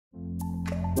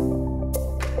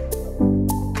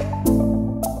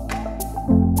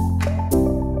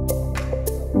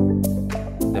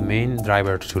main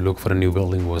driver to look for a new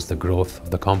building was the growth of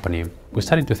the company. We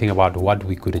started to think about what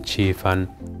we could achieve, and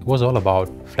it was all about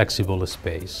flexible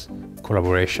space,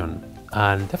 collaboration,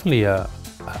 and definitely a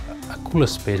cooler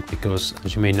space because,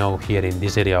 as you may know, here in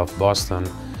this area of Boston,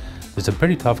 there's a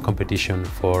very tough competition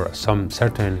for some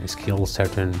certain skills,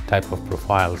 certain type of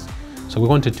profiles. So we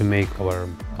wanted to make our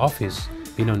office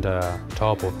being on the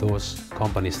top of those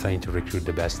companies trying to recruit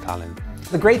the best talent.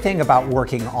 The great thing about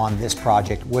working on this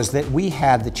project was that we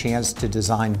had the chance to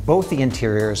design both the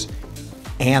interiors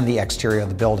and the exterior of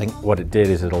the building. What it did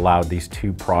is it allowed these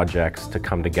two projects to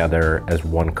come together as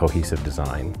one cohesive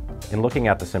design. In looking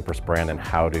at the Cimpress brand and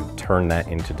how to turn that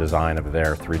into design of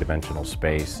their three-dimensional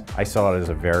space, I saw it as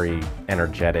a very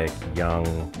energetic, young,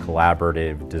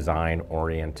 collaborative,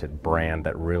 design-oriented brand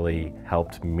that really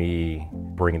helped me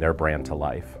bring their brand to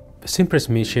life. The Cimpress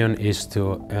mission is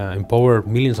to empower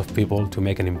millions of people to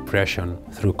make an impression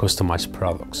through customized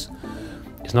products.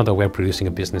 It's not that we're producing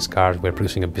a business card, we're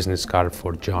producing a business card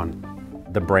for John.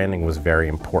 The branding was very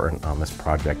important on this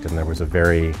project, and there was a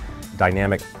very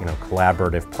dynamic,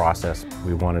 collaborative process.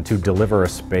 We wanted to deliver a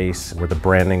space where the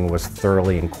branding was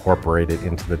thoroughly incorporated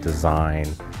into the design,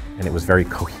 and it was very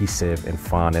cohesive and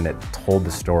fun, and it told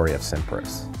the story of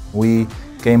Cimpress. We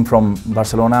came from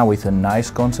Barcelona with a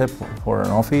nice concept for an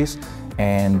office,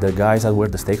 and the guys that were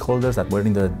the stakeholders that were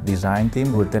in the design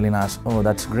team were telling us, oh,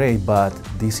 that's great, but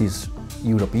this is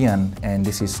European and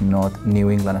this is not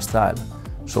New England style.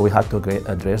 So we had to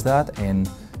address that, and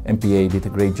MPA did a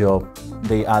great job.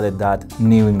 They added that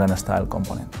New England style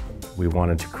component. We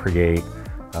wanted to create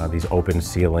these open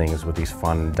ceilings with these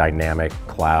fun dynamic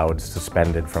clouds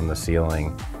suspended from the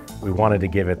ceiling. We wanted to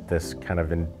give it this kind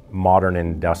of modern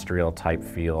industrial type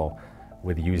feel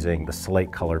with using the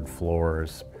slate colored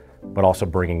floors, but also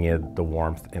bringing in the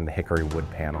warmth in the hickory wood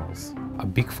panels. A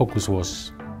big focus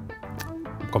was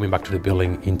coming back to the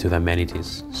building into the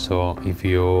amenities. So if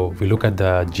we look at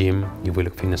the gym, if we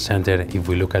look at the fitness center, if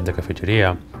we look at the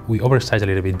cafeteria, we oversized a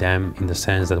little bit them in the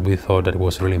sense that we thought that it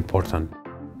was really important.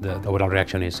 The overall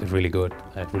reaction is really good,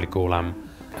 really cool. I'm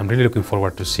really looking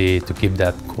forward to keep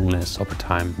that coolness over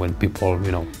time when people,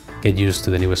 get used to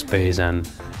the new space, and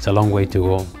it's a long way to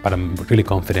go, but I'm really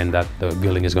confident that the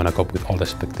building is going to cope with all the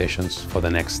expectations for the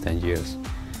next 10 years.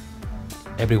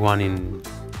 Everyone in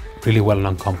really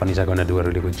well-known companies are going to do a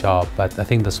really good job, but I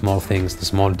think the small things, the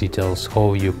small details,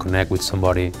 how you connect with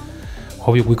somebody,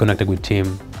 how we connected with Tim,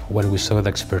 when we saw the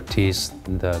expertise,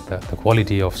 the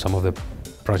quality of some of the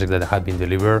projects that had been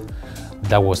delivered,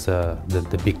 that was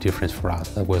the big difference for us.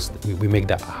 That was, we make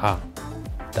that aha.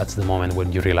 That's the moment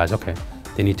when you realize, okay,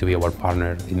 they need to be our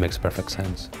partner. It makes perfect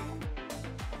sense.